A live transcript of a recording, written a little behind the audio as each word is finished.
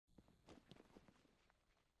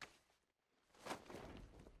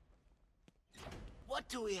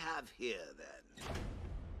do we have here, then?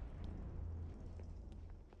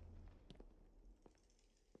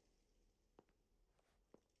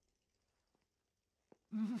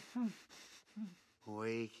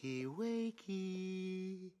 Wakey,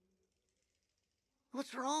 wakey.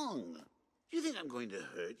 What's wrong? Do you think I'm going to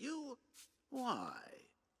hurt you? Why?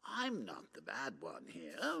 I'm not the bad one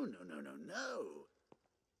here. Oh, no, no, no, no.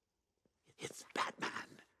 It's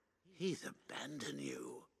Batman. He's abandoned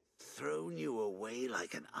you, thrown you away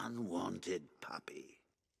like an unwanted puppy.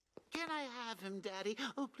 Can I have him, Daddy?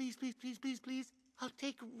 Oh, please, please, please, please, please. I'll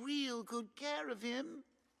take real good care of him.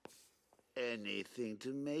 Anything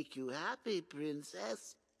to make you happy,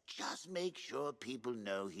 Princess. Just make sure people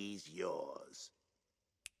know he's yours.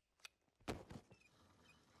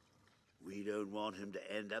 We don't want him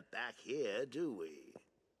to end up back here, do we?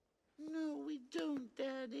 No, we don't,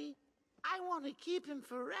 Daddy. I want to keep him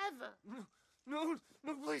forever. No,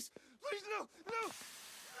 no, please, please, no, no!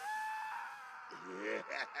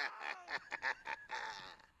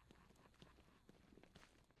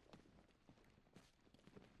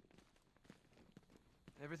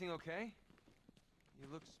 Everything okay? You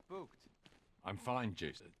look spooked. I'm fine,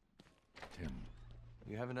 Jason. Tim.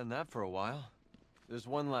 You haven't done that for a while. There's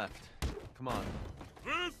one left. Come on.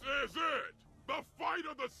 This is it! The fight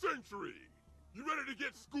of the century! You ready to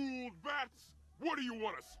get schooled, Bats? What do you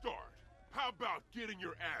want to start? How about getting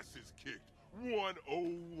your asses kicked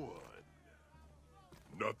 101?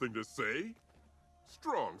 Nothing to say?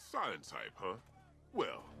 Strong silent type, huh?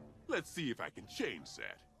 Well, let's see if I can change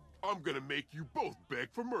that. I'm gonna make you both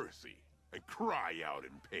beg for mercy and cry out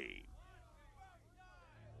in pain.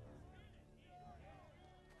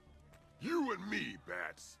 You and me,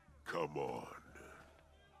 Bats. Come on.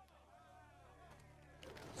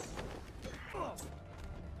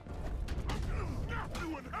 Snap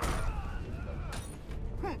you in half!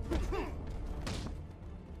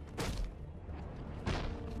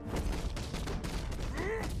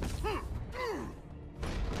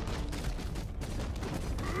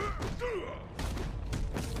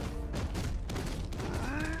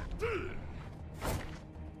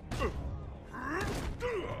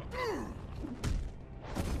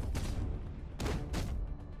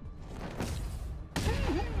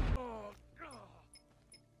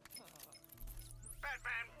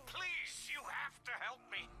 Batman, please, you have to help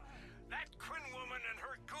me. That Quinn woman and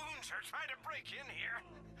her goons are trying to break in here.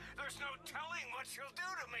 There's no telling what she'll do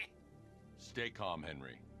to me. Stay calm,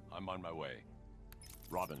 Henry. I'm on my way.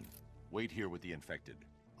 Robin, wait here with the infected.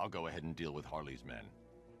 I'll go ahead and deal with Harley's men.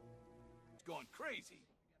 It's gone crazy.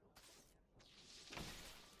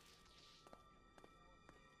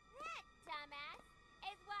 That, dumbass,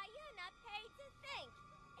 is why you're not paid to think.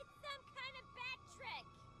 It's some kind of bad trick.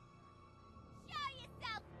 Show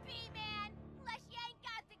yourself, B-Man, unless you ain't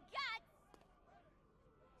got the guts.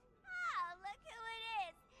 Oh, look who it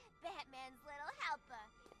is. Batman's little helper.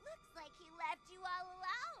 Looks like he left you all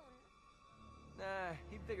alone. Nah,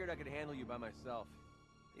 he figured I could handle you by myself.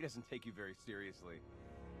 He doesn't take you very seriously.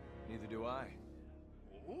 Neither do I.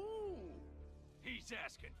 Ooh, he's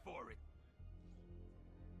asking for it.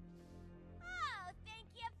 Oh, think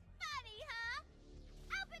you're funny, huh?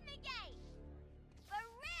 Open the gate. For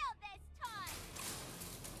real this time.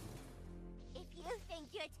 If you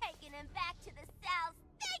think you're taking him back to the cells,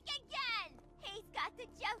 think again. He's got the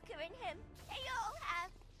Joker in him. They all have.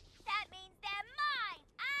 That means they're mine.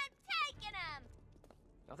 I'm taking them.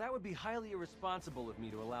 Now that would be highly irresponsible of me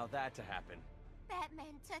to allow that to happen.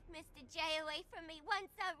 Batman took Mr. J away from me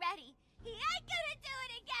once already. He ain't gonna do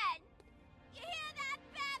it again. You hear that,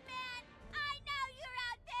 Batman? I know you're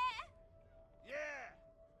out there. Yeah.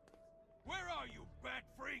 Where are you, bat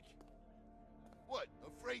freak? What,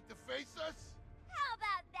 afraid to face us? How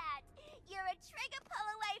about that? You're a trigger pull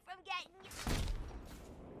away from getting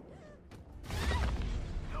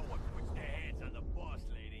No one puts their hands on the boss,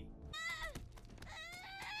 lady.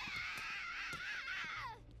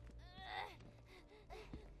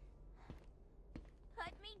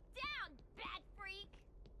 Put me down, bad freak!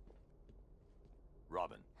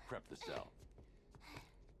 Robin, prep the cell.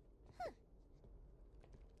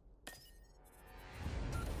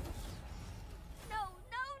 No,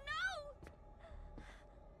 no, no!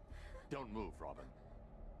 Don't move, Robin.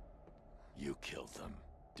 You killed them,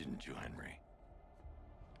 didn't you, Henry?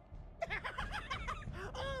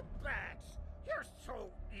 Oh, Bats, you're so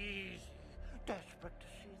easy. Desperate to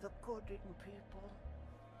see the good in people.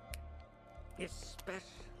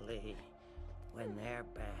 Especially when they're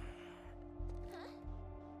bad.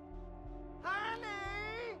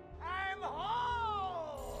 Honey! I'm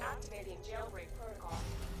home! Activating jailbreak protocol.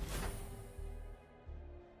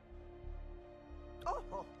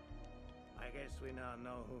 Oh, I guess we now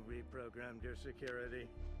know who reprogrammed your security.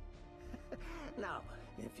 Now,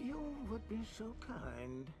 if you would be so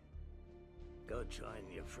kind, go join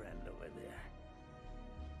your friend over there.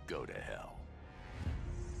 Go to hell.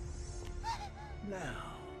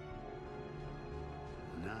 Now.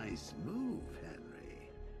 Nice move, Henry.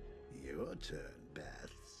 Your turn,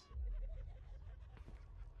 Bats.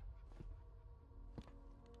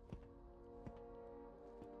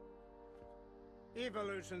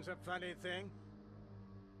 Evolution's a funny thing.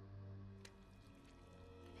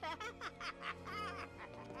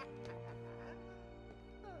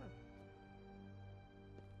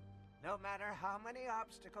 No matter how many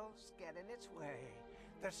obstacles get in its way,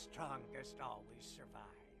 the strongest always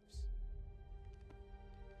survives.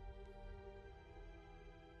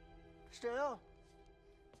 Still,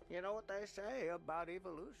 you know what they say about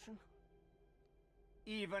evolution?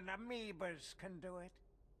 Even amoebas can do it.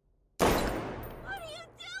 What are you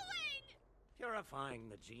doing? Purifying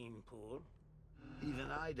the gene pool.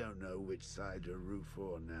 Even I don't know which side to root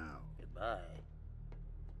for now. Goodbye.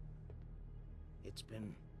 It's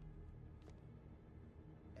been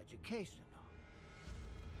educational.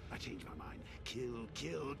 I changed my mind. Kill,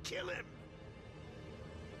 kill, kill him!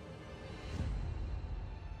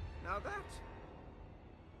 Now that's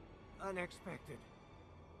unexpected.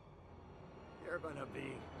 You're gonna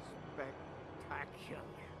be spectacular.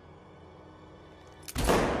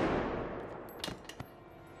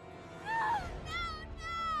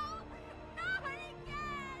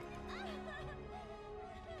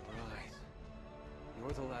 Right.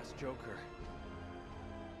 You're the last Joker.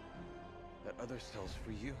 That other cell's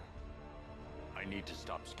for you. I need to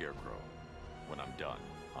stop Scarecrow. When I'm done,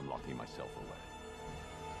 I'm locking myself away.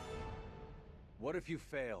 What if you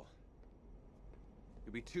fail?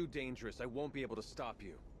 You'll be too dangerous. I won't be able to stop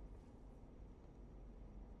you.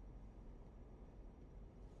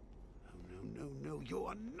 Oh, no, no, no. You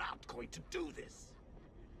are not going to do this.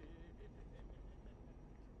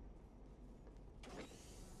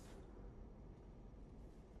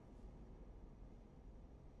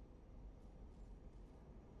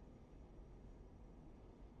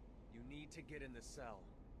 You need to get in the cell.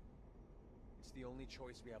 It's the only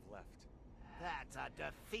choice we have left. That's a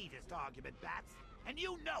defeatist argument, Bats, and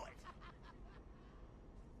you know it!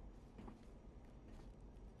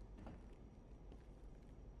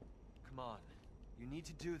 Come on. You need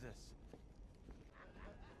to do this.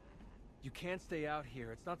 You can't stay out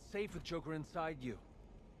here. It's not safe with Joker inside you.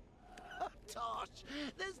 Tosh,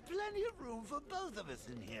 there's plenty of room for both of us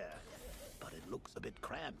in here. But it looks a bit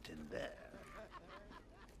cramped in there.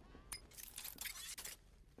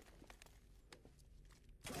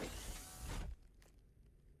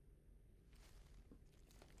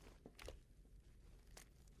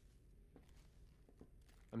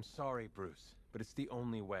 I'm sorry, Bruce, but it's the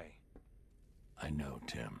only way. I know,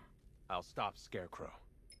 Tim. I'll stop Scarecrow.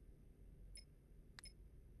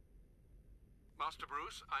 Master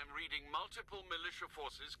Bruce, I'm reading multiple militia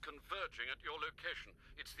forces converging at your location.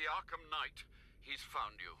 It's the Arkham Knight. He's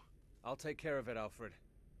found you. I'll take care of it, Alfred.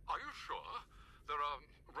 Are you sure? There are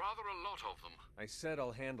rather a lot of them. I said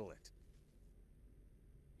I'll handle it.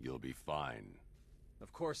 You'll be fine.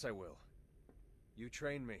 Of course I will. You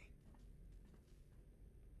train me.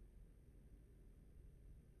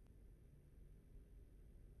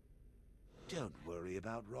 Don't worry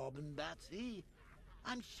about Robin, Batsy.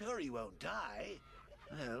 I'm sure he won't die.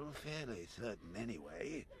 Well, fairly certain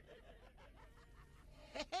anyway.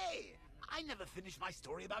 Hey! I never finished my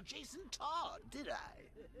story about Jason Todd, did I?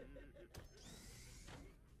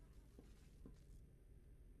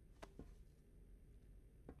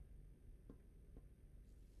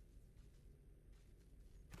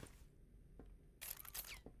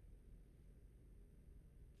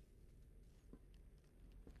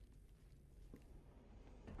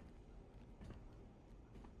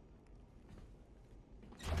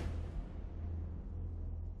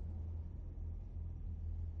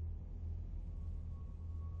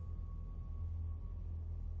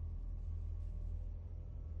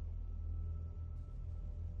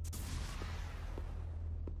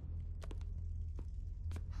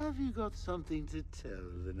 Have you got something to tell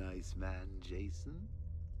the nice man, Jason?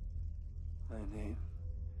 My name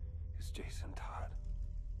is Jason Todd.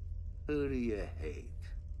 Who do you hate?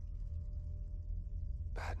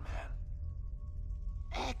 Batman.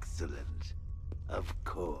 Excellent. Of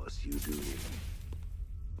course you do.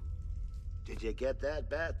 Did you get that,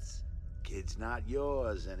 Bats? Kid's not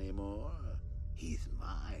yours anymore. He's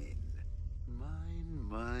mine. Mine,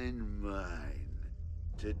 mine, mine.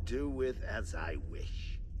 To do with as I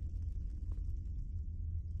wish.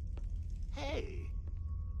 Hey,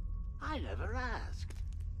 I never asked.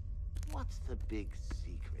 What's the big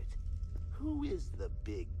secret? Who is the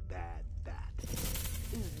big bad bat?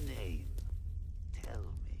 His name. Tell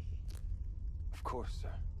me. Of course,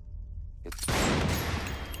 sir. It's...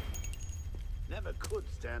 Never could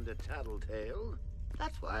stand a tattletale.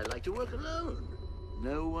 That's why I like to work alone.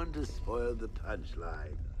 No one to spoil the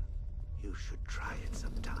punchline. You should try it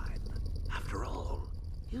sometime. After all,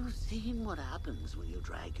 you've seen what happens when you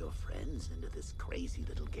drag your friends into this crazy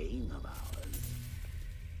little game of ours.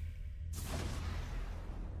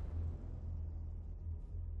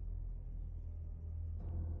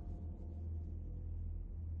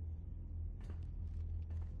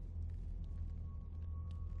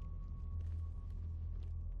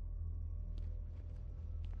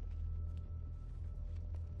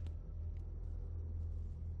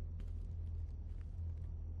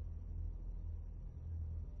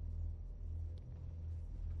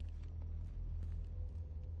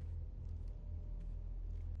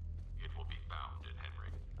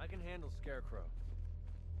 I can handle Scarecrow.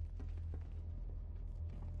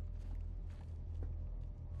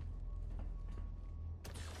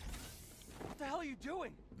 What the hell are you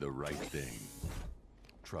doing? The right thing.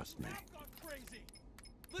 Trust me. I've gone crazy.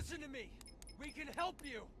 Listen to me. We can help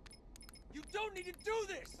you. You don't need to do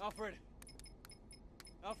this. Alfred.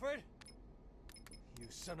 Alfred. You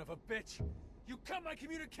son of a bitch. You cut my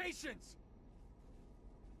communications.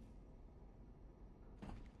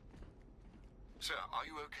 Sir, are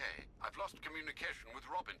you okay? I've lost communication with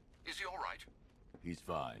Robin. Is he all right? He's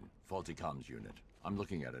fine. Faulty comms unit. I'm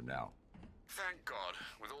looking at him now. Thank God.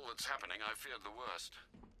 With all that's happening, I feared the worst.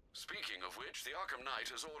 Speaking of which, the Arkham Knight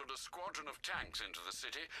has ordered a squadron of tanks into the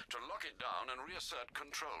city to lock it down and reassert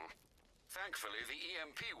control. Thankfully, the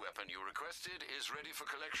EMP weapon you requested is ready for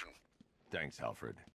collection. Thanks, Alfred.